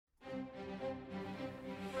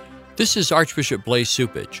This is Archbishop Blaise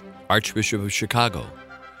Cupich, Archbishop of Chicago.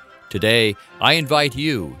 Today, I invite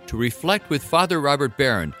you to reflect with Father Robert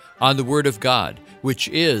Barron on the Word of God, which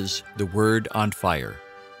is the Word on Fire.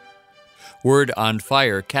 Word on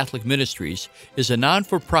Fire Catholic Ministries is a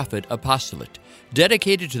non-for-profit apostolate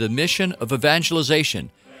dedicated to the mission of evangelization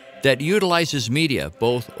that utilizes media,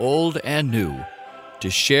 both old and new, to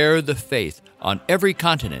share the faith on every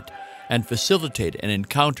continent and facilitate an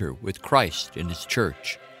encounter with Christ in His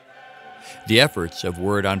Church. The efforts of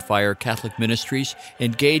Word on Fire Catholic Ministries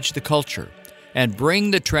engage the culture and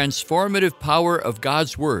bring the transformative power of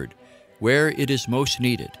God's Word where it is most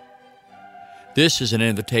needed. This is an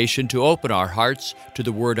invitation to open our hearts to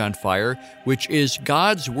the Word on Fire, which is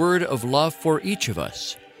God's word of love for each of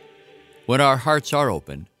us. When our hearts are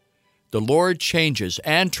open, the Lord changes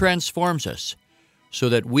and transforms us so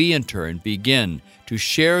that we in turn begin to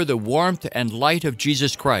share the warmth and light of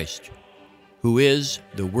Jesus Christ, who is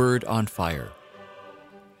the Word on Fire.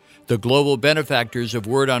 The global benefactors of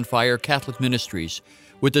Word on Fire Catholic Ministries,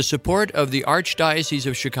 with the support of the Archdiocese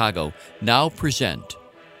of Chicago, now present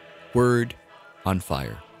Word on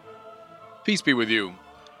Fire. Peace be with you.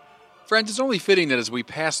 Friends, it's only fitting that as we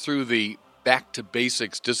pass through the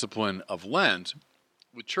back-to-basics discipline of Lent,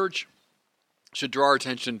 the Church should draw our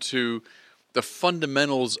attention to the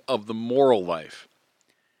fundamentals of the moral life.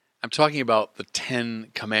 I'm talking about the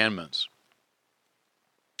Ten Commandments.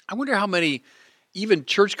 I wonder how many, even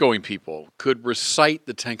church-going people, could recite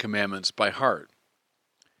the Ten Commandments by heart.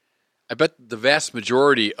 I bet the vast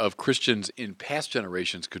majority of Christians in past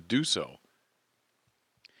generations could do so.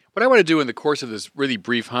 What I want to do in the course of this really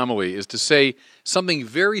brief homily is to say something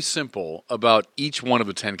very simple about each one of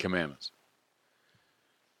the Ten Commandments.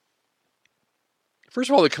 First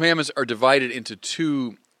of all, the commandments are divided into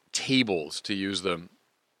two tables, to use the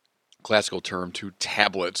classical term, two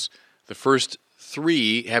tablets. The first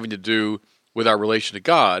three having to do with our relation to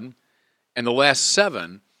God, and the last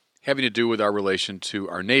seven having to do with our relation to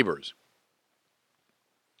our neighbors.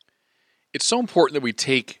 It's so important that we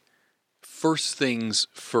take first things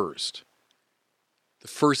first, the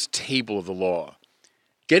first table of the law.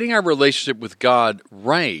 Getting our relationship with God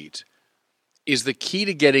right is the key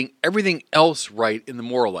to getting everything else right in the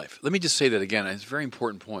moral life. Let me just say that again. It's a very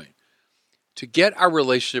important point. To get our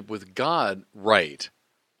relationship with God right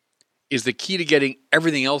is the key to getting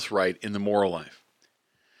everything else right in the moral life.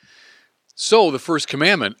 So the first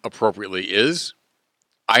commandment, appropriately, is,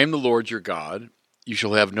 I am the Lord your God. You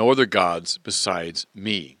shall have no other gods besides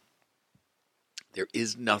me. There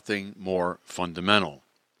is nothing more fundamental.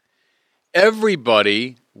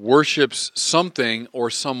 Everybody worships something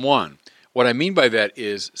or someone. What I mean by that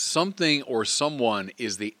is something or someone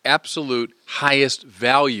is the absolute highest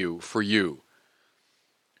value for you,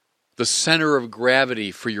 the center of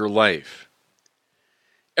gravity for your life.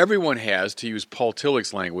 Everyone has, to use Paul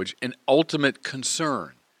Tillich's language, an ultimate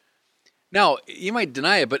concern. Now, you might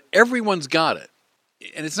deny it, but everyone's got it.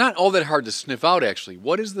 And it's not all that hard to sniff out, actually.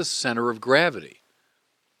 What is the center of gravity?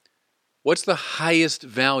 What's the highest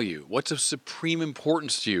value? What's of supreme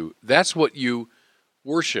importance to you? That's what you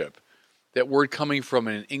worship. That word coming from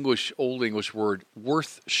an Old English word,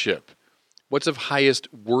 worthship. What's of highest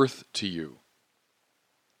worth to you?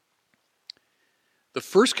 The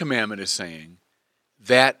first commandment is saying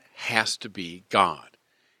that has to be God.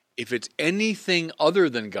 If it's anything other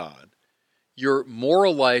than God, your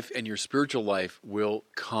moral life and your spiritual life will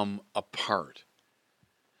come apart.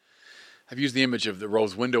 I've used the image of the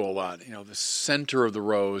rose window a lot. You know, the center of the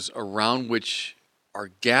rose around which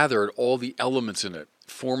are gathered all the elements in it,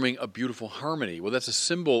 forming a beautiful harmony. Well, that's a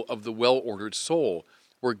symbol of the well-ordered soul,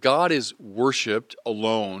 where God is worshipped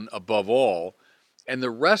alone above all, and the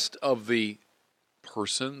rest of the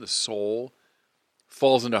person, the soul,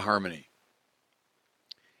 falls into harmony.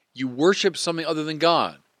 You worship something other than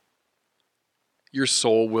God, your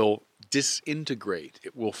soul will disintegrate.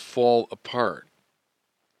 It will fall apart.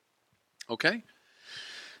 Okay?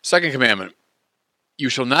 Second commandment, you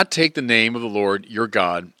shall not take the name of the Lord your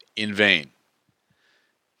God in vain.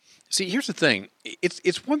 See, here's the thing.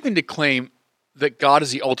 It's one thing to claim that God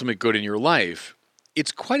is the ultimate good in your life.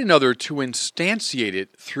 It's quite another to instantiate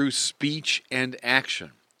it through speech and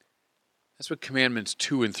action. That's what commandments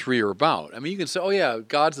 2 and 3 are about. I mean, you can say, oh yeah,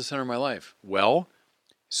 God's the center of my life. Well,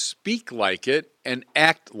 speak like it and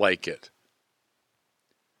act like it.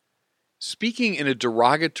 Speaking in a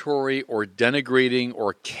derogatory or denigrating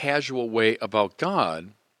or casual way about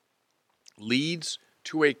God leads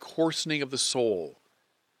to a coarsening of the soul.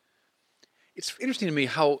 It's interesting to me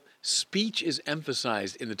how speech is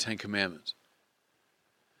emphasized in the Ten Commandments.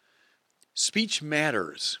 Speech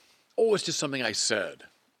matters. Oh, it's just something I said.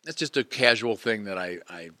 That's just a casual thing that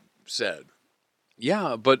I said.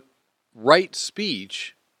 Yeah, but right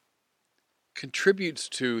speech contributes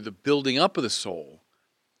to the building up of the soul.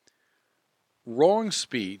 Wrong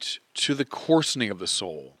speech to the coarsening of the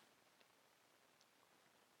soul.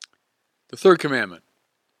 The third commandment,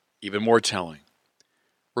 even more telling.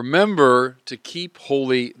 Remember to keep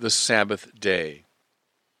holy the Sabbath day.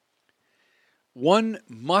 One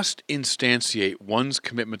must instantiate one's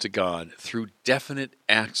commitment to God through definite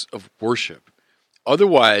acts of worship.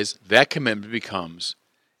 Otherwise, that commitment becomes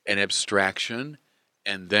an abstraction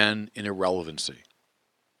and then an irrelevancy.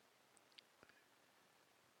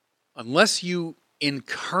 Unless you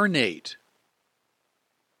incarnate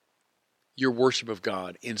your worship of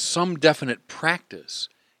God in some definite practice,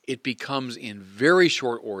 it becomes in very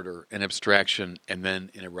short order an abstraction and then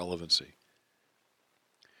an irrelevancy.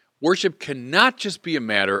 Worship cannot just be a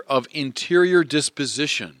matter of interior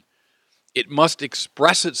disposition. It must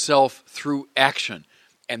express itself through action.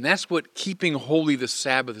 And that's what keeping holy the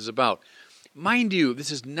Sabbath is about. Mind you,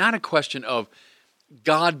 this is not a question of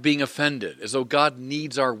God being offended, as though God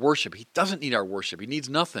needs our worship. He doesn't need our worship. He needs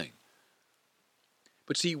nothing.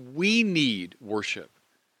 But see, we need worship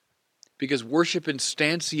because worship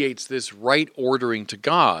instantiates this right ordering to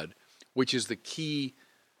God, which is the key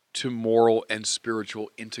to moral and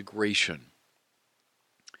spiritual integration.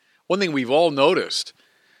 One thing we've all noticed,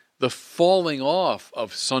 the falling off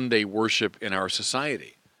of Sunday worship in our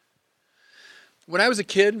society. When I was a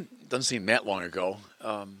kid, it doesn't seem that long ago,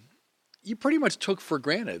 you pretty much took for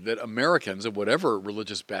granted that Americans of whatever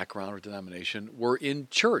religious background or denomination were in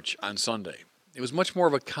church on Sunday. It was much more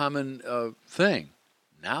of a common thing.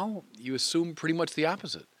 Now, you assume pretty much the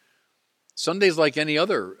opposite. Sunday's like any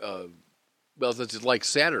other, well, it's just like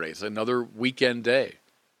Saturday. It's another weekend day.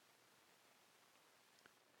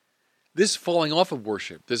 This falling off of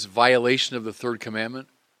worship, this violation of the third commandment,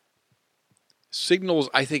 signals,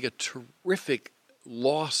 I think, a terrific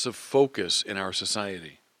loss of focus in our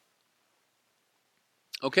society.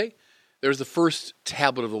 Okay, there's the first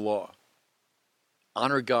tablet of the law.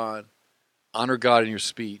 Honor God in your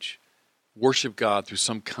speech, worship God through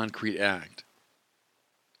some concrete act.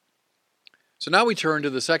 So now we turn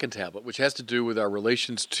to the second tablet, which has to do with our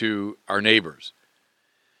relations to our neighbors.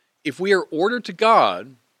 If we are ordered to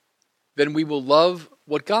God, then we will love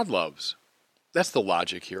what God loves. That's the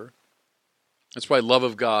logic here. That's why love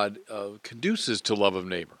of God conduces to love of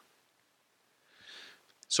neighbor.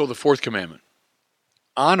 So the fourth commandment,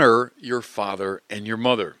 honor your father and your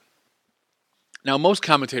mother. Now, most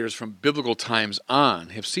commentators from biblical times on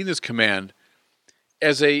have seen this command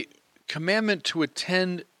as a commandment to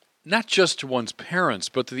attend not just to one's parents,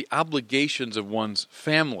 but to the obligations of one's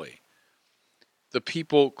family, the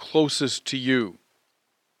people closest to you.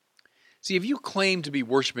 See, if you claim to be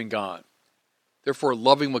worshiping God, therefore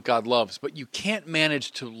loving what God loves, but you can't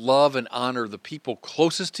manage to love and honor the people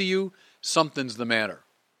closest to you, something's the matter.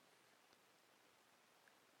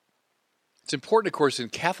 It's important, of course, in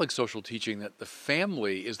Catholic social teaching that the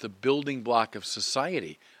family is the building block of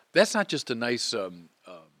society. That's not just a nice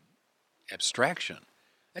abstraction.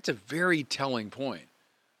 That's a very telling point.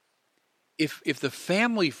 If the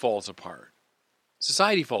family falls apart,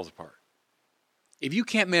 society falls apart. If you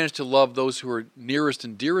can't manage to love those who are nearest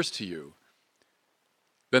and dearest to you,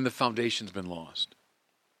 then the foundation's been lost.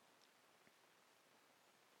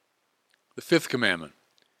 The fifth commandment,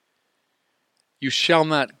 you shall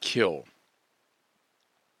not kill.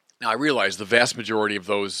 Now, I realize the vast majority of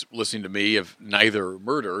those listening to me have neither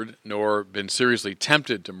murdered nor been seriously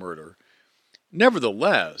tempted to murder.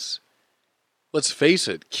 Nevertheless, let's face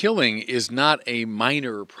it, killing is not a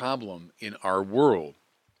minor problem in our world.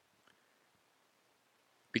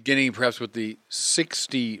 Beginning perhaps with the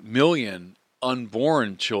 60 million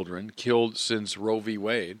unborn children killed since Roe v.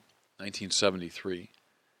 Wade, 1973.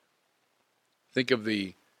 Think of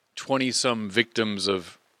the 20-some victims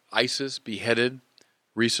of ISIS beheaded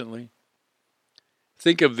recently.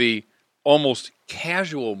 Think of the almost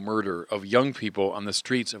casual murder of young people on the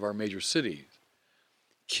streets of our major cities.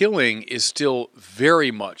 Killing is still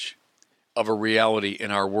very much of a reality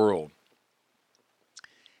in our world.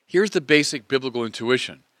 Here's the basic biblical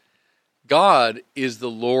intuition. God is the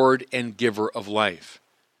Lord and giver of life.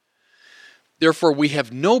 Therefore, we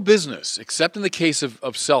have no business, except in the case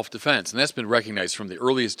of self-defense, and that's been recognized from the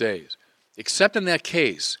earliest days, except in that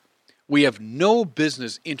case, we have no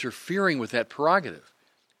business interfering with that prerogative.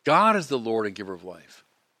 God is the Lord and giver of life.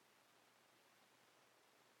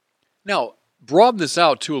 Now, broaden this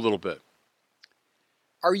out too a little bit.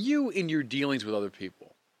 Are you, in your dealings with other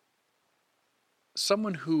people,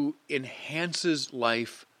 someone who enhances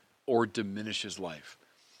life or diminishes life?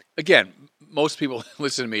 Again, most people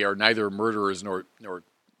listen to me are neither murderers nor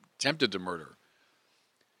tempted to murder.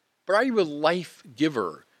 But are you a life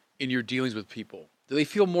giver in your dealings with people? Do they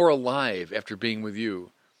feel more alive after being with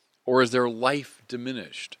you? Or is their life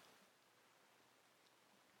diminished?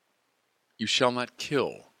 You shall not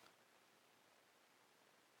kill.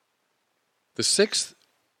 The sixth,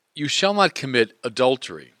 you shall not commit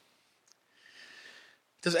adultery.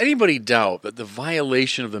 Does anybody doubt that the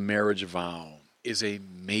violation of the marriage vow is a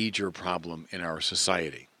major problem in our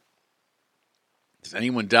society? Does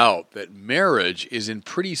anyone doubt that marriage is in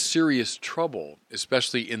pretty serious trouble,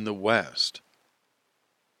 especially in the West?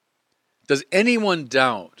 Does anyone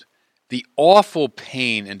doubt the awful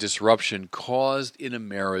pain and disruption caused in a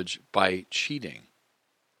marriage by cheating?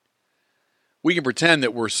 We can pretend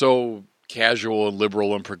that we're so casual and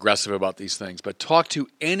liberal and progressive about these things, but talk to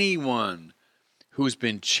anyone who's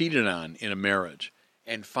been cheated on in a marriage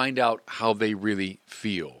and find out how they really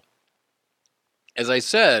feel. As I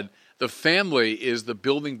said, the family is the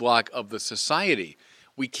building block of the society.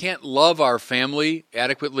 We can't love our family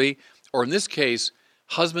adequately, or in this case,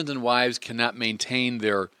 husbands and wives cannot maintain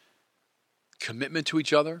their commitment to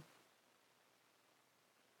each other.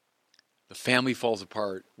 The family falls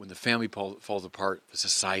apart. When the family falls apart, the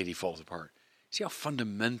society falls apart. See how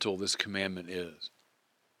fundamental this commandment is.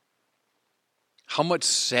 How much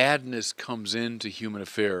sadness comes into human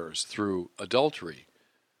affairs through adultery.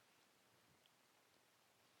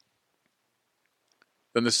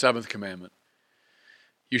 Then the seventh commandment,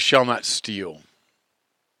 you shall not steal.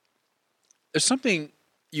 There's something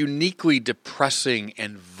uniquely depressing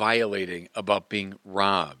and violating about being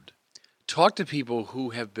robbed. Talk to people who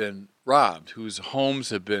have been robbed, whose homes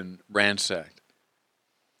have been ransacked.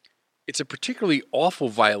 It's a particularly awful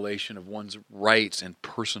violation of one's rights and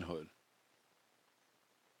personhood.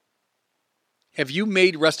 Have you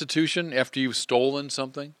made restitution after you've stolen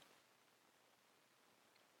something?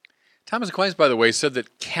 Thomas Aquinas, by the way, said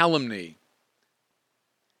that calumny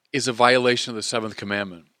is a violation of the seventh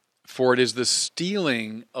commandment, for it is the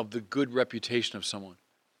stealing of the good reputation of someone.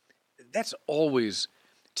 That's always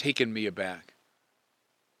taken me aback.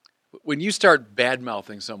 When you start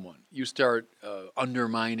bad-mouthing someone, you start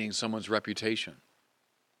undermining someone's reputation.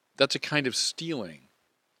 That's a kind of stealing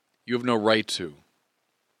you have no right to.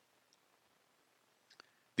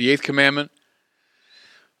 The eighth commandment,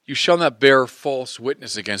 you shall not bear false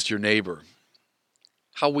witness against your neighbor.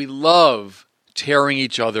 How we love tearing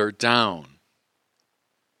each other down.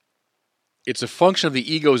 It's a function of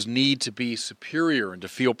the ego's need to be superior and to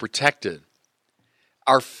feel protected.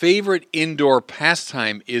 Our favorite indoor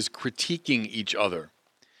pastime is critiquing each other.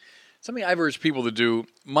 Something I've urged people to do,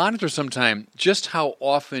 monitor sometime just how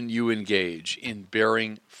often you engage in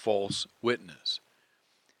bearing false witness.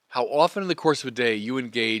 How often in the course of a day you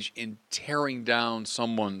engage in tearing down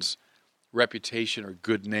someone's reputation or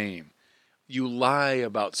good name. You lie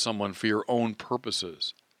about someone for your own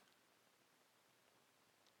purposes.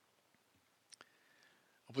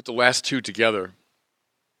 I'll put the last two together.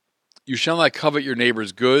 You shall not covet your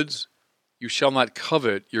neighbor's goods. You shall not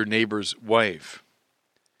covet your neighbor's wife.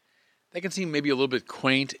 That can seem maybe a little bit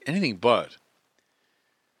quaint, anything but.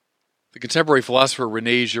 The contemporary philosopher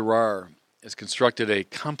René Girard has constructed a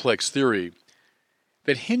complex theory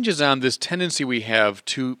that hinges on this tendency we have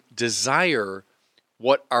to desire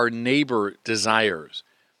what our neighbor desires.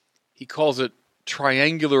 He calls it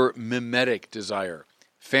triangular mimetic desire.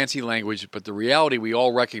 Fancy language, but the reality we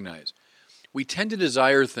all recognize. We tend to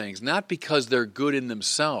desire things not because they're good in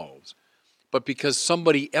themselves, but because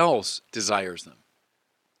somebody else desires them.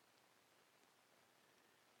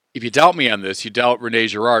 If you doubt me on this, you doubt René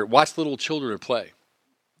Girard, watch little children at play.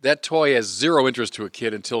 That toy has zero interest to a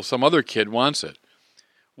kid until some other kid wants it.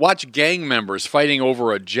 Watch gang members fighting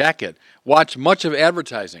over a jacket. Watch much of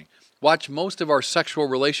advertising. Watch most of our sexual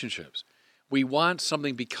relationships. We want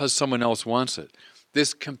something because someone else wants it.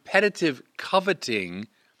 This competitive coveting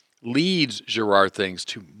leads, Girard thinks,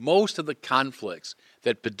 to most of the conflicts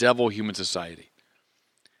that bedevil human society.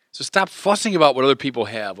 So stop fussing about what other people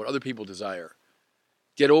have, what other people desire.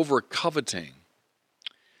 Get over coveting.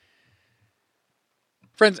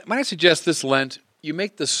 Friends, might I suggest this Lent, you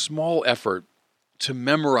make the small effort to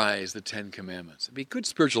memorize the Ten Commandments. It'd be a good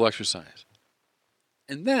spiritual exercise.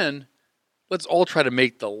 And then, let's all try to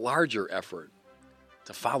make the larger effort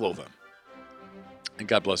to follow them. And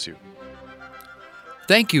God bless you.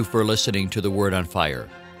 Thank you for listening to The Word on Fire.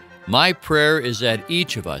 My prayer is that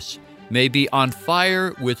each of us may be on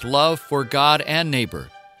fire with love for God and neighbor.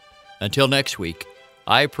 Until next week,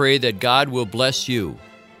 I pray that God will bless you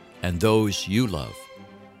and those you love.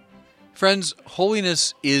 Friends,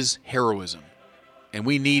 holiness is heroism, and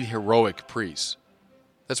we need heroic priests.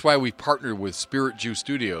 That's why we've partnered with Spirit Jew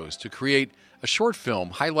Studios to create a short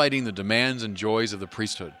film highlighting the demands and joys of the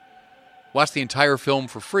priesthood. Watch the entire film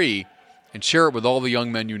for free and share it with all the young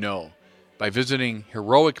men you know by visiting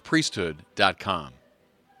heroicpriesthood.com.